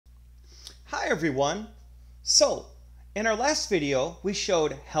everyone! So, in our last video, we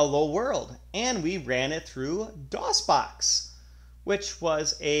showed Hello World, and we ran it through DosBox, which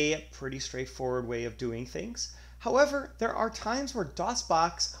was a pretty straightforward way of doing things. However, there are times where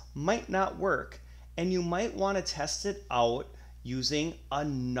DosBox might not work, and you might want to test it out using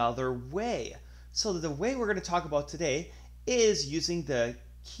another way. So the way we're going to talk about today is using the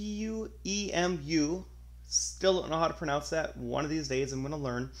QEMU, still don't know how to pronounce that, one of these days I'm going to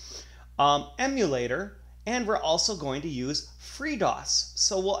learn, emulator, and we're also going to use FreeDos.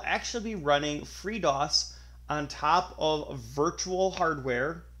 So we'll actually be running FreeDos on top of virtual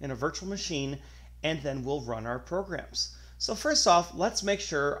hardware in a virtual machine, and then we'll run our programs. So first off, let's make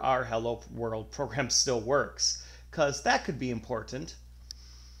sure our Hello World program still works, because that could be important.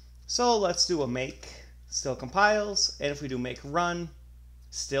 So let's do a make, still compiles, and if we do make run,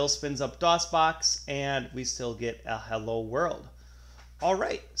 still spins up DosBox, and we still get a Hello World. All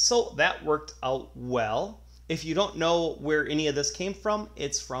right, so that worked out well. If you don't know where any of this came from,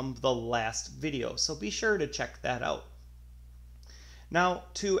 it's from the last video, so be sure to check that out. Now,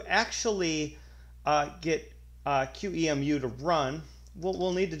 to actually get QEMU to run, what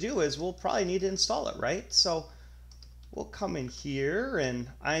we'll need to do is we'll probably need to install it, right? So we'll come in here, and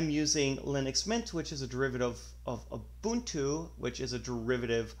I'm using Linux Mint, which is a derivative of Ubuntu, which is a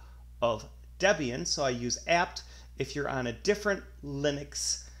derivative of Debian. So I use apt. If you're on a different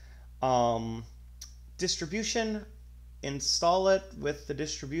Linux distribution, install it with the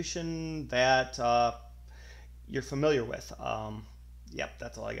distribution that you're familiar with. Yep,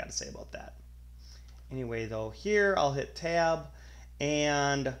 that's all I got to say about that. Anyway, though, here I'll hit tab,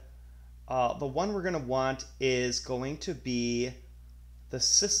 and the one we're going to want is going to be the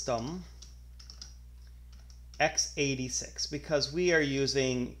system x86, because we are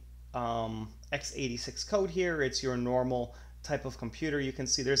using x86 code here. It's your normal type of computer. You can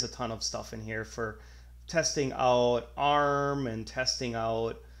see there's a ton of stuff in here for testing out ARM and testing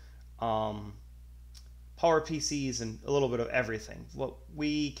out PowerPCs and a little bit of everything. What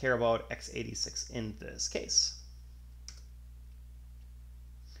we care about x86 in this case.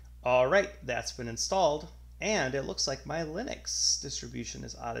 All right, that's been installed, and it looks like my Linux distribution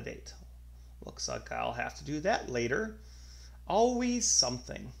is out of date. Looks like I'll have to do that later. Always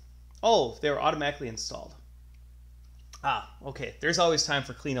something. Oh, they were automatically installed. Okay, there's always time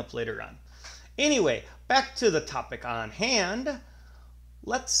for cleanup later on. Anyway, back to the topic on hand.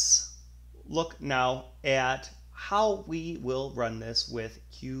 Let's look now at how we will run this with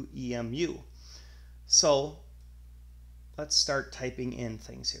QEMU. So let's start typing in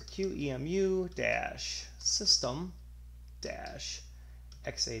things here.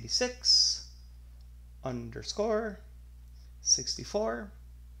 QEMU-system-x86_64.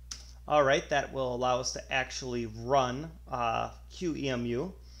 All right, that will allow us to actually run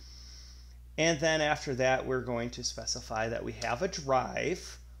QEMU. And then after that, we're going to specify that we have a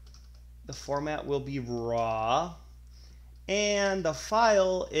drive. The format will be raw. And the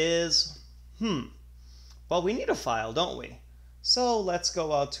file is, well, we need a file, don't we? So let's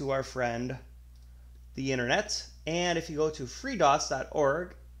go out to our friend, the internet. And if you go to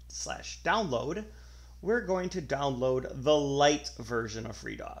freedos.org/download, we're going to download the light version of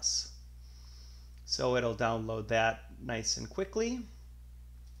FreeDos. So it'll download that nice and quickly.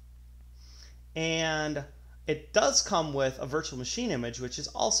 And it does come with a virtual machine image, which is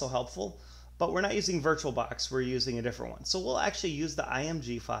also helpful, but we're not using VirtualBox, we're using a different one. So we'll actually use the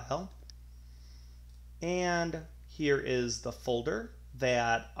IMG file. And here is the folder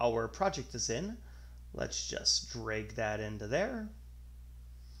that our project is in. Let's just drag that into there.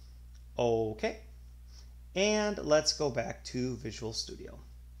 Okay. And let's go back to Visual Studio.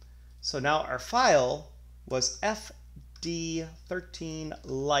 So now our file was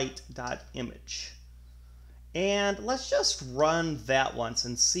fd13light.image. And let's just run that once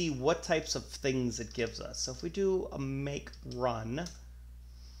and see what types of things it gives us. So if we do a make run,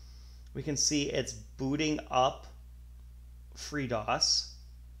 we can see it's booting up FreeDos,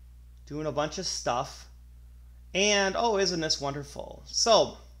 doing a bunch of stuff, and oh, isn't this wonderful?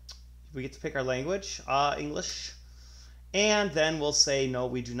 So we get to pick our language, English, and then we'll say no,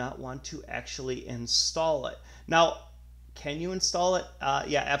 we do not want to actually install it. Now, can you install it?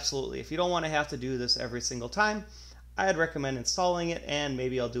 Yeah, absolutely. If you don't want to have to do this every single time, I'd recommend installing it, and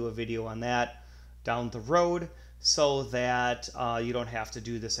maybe I'll do a video on that down the road so that you don't have to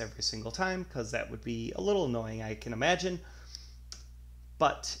do this every single time, because that would be a little annoying, I can imagine.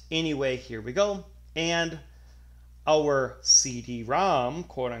 But anyway, here we go. And our CD-ROM,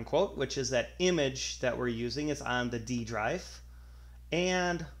 quote unquote, which is that image that we're using, is on the D drive.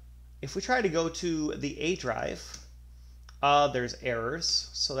 And if we try to go to the A drive, there's errors,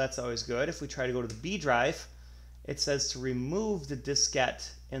 so that's always good. If we try to go to the B drive, it says to remove the diskette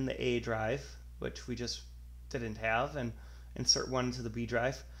in the A drive, which we just didn't have, and insert one into the B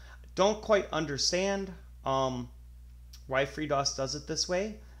drive. Don't quite understand why FreeDos does it this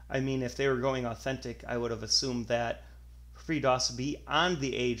way. I mean, if they were going authentic, I would have assumed that FreeDos would be on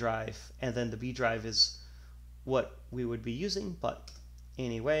the A drive, and then the B drive is what we would be using. But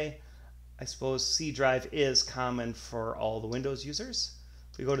anyway, I suppose C drive is common for all the Windows users.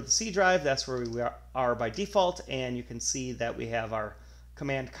 If we go to the C drive, that's where we are by default, and you can see that we have our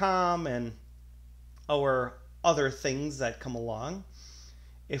command com and our other things that come along.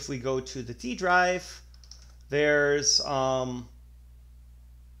 If we go to the D drive, there's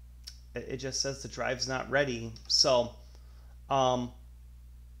it just says the drive's not ready. So we're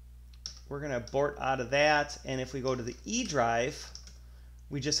going to abort out of that, and if we go to the E drive,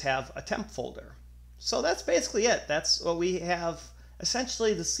 we just have a temp folder. So that's basically it. That's what we have,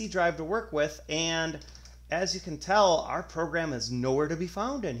 essentially the C drive to work with, and as you can tell, our program is nowhere to be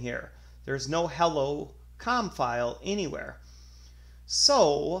found in here. There's no hello com file anywhere.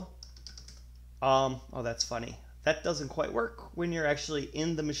 So, oh, that's funny. That doesn't quite work when you're actually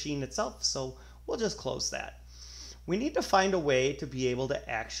in the machine itself, so we'll just close that. We need to find a way to be able to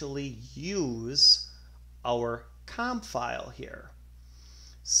actually use our com file here.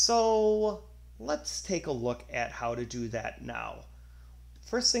 So let's take a look at how to do that now.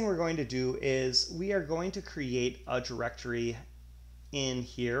 First thing we're going to do is we are going to create a directory in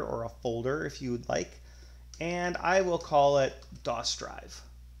here, or a folder if you would like, and I will call it DOS drive.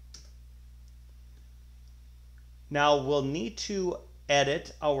 Now we'll need to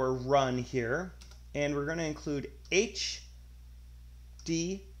edit our run here, and we're going to include HDB.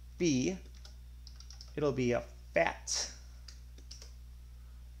 It'll be a fat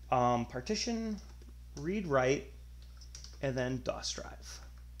partition, read write, and then DOS drive.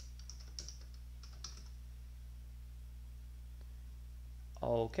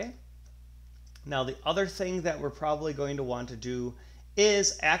 Okay. Now the other thing that we're probably going to want to do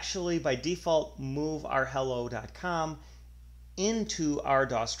is actually by default move our hello.com into our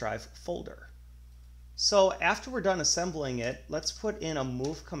DOS drive folder. So after we're done assembling it, let's put in a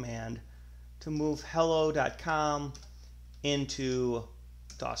move command to move hello.com into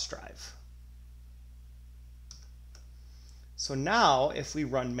DOS drive. So now if we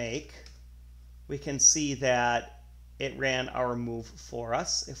run make, we can see that it ran our move for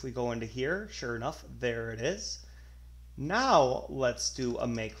us. If we go into here, sure enough, there it is. Now let's do a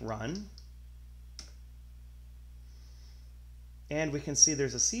make run. And we can see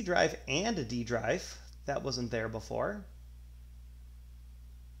there's a C drive and a D drive. That wasn't there before.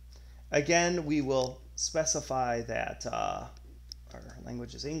 Again, we will specify that our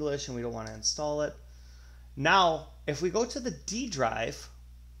language is English and we don't want to install it. Now, if we go to the D drive,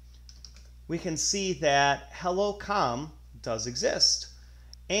 we can see that hello.com does exist.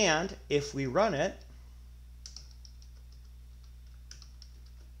 And if we run it,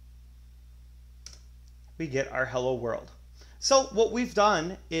 we get our hello world. So what we've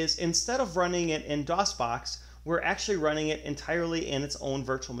done is, instead of running it in DosBox, we're actually running it entirely in its own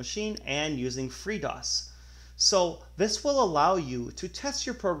virtual machine and using FreeDos. So this will allow you to test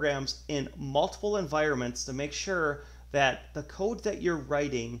your programs in multiple environments to make sure that the code that you're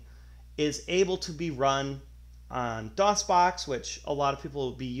writing is able to be run on DosBox, which a lot of people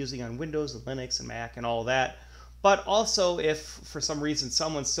will be using on Windows and Linux and Mac and all that. But also, if for some reason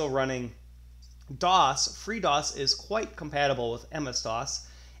someone's still running DOS, FreeDos is quite compatible with MS-DOS,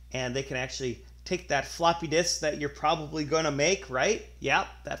 and they can actually take that floppy disk that you're probably going to make, right? Yep,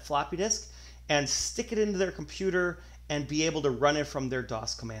 that floppy disk, and stick it into their computer and be able to run it from their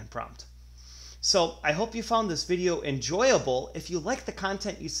DOS command prompt. So I hope you found this video enjoyable. If you like the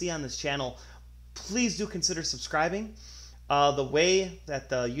content you see on this channel, please do consider subscribing. The way that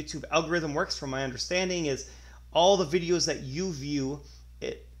the YouTube algorithm works, from my understanding, is all the videos that you view,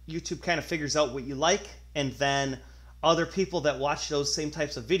 YouTube kind of figures out what you like, and then other people that watch those same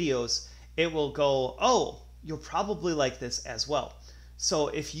types of videos, it will go, oh, you'll probably like this as well. So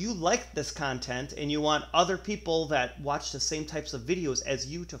if you like this content and you want other people that watch the same types of videos as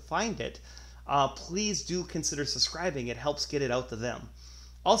you to find it, please do consider subscribing. It helps get it out to them.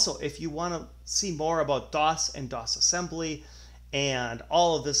 Also, if you want to see more about DOS and DOS assembly and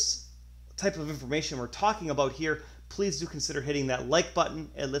all of this type of information we're talking about here, please do consider hitting that like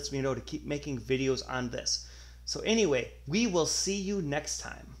button. It lets me know to keep making videos on this. So anyway, we will see you next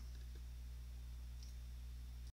time.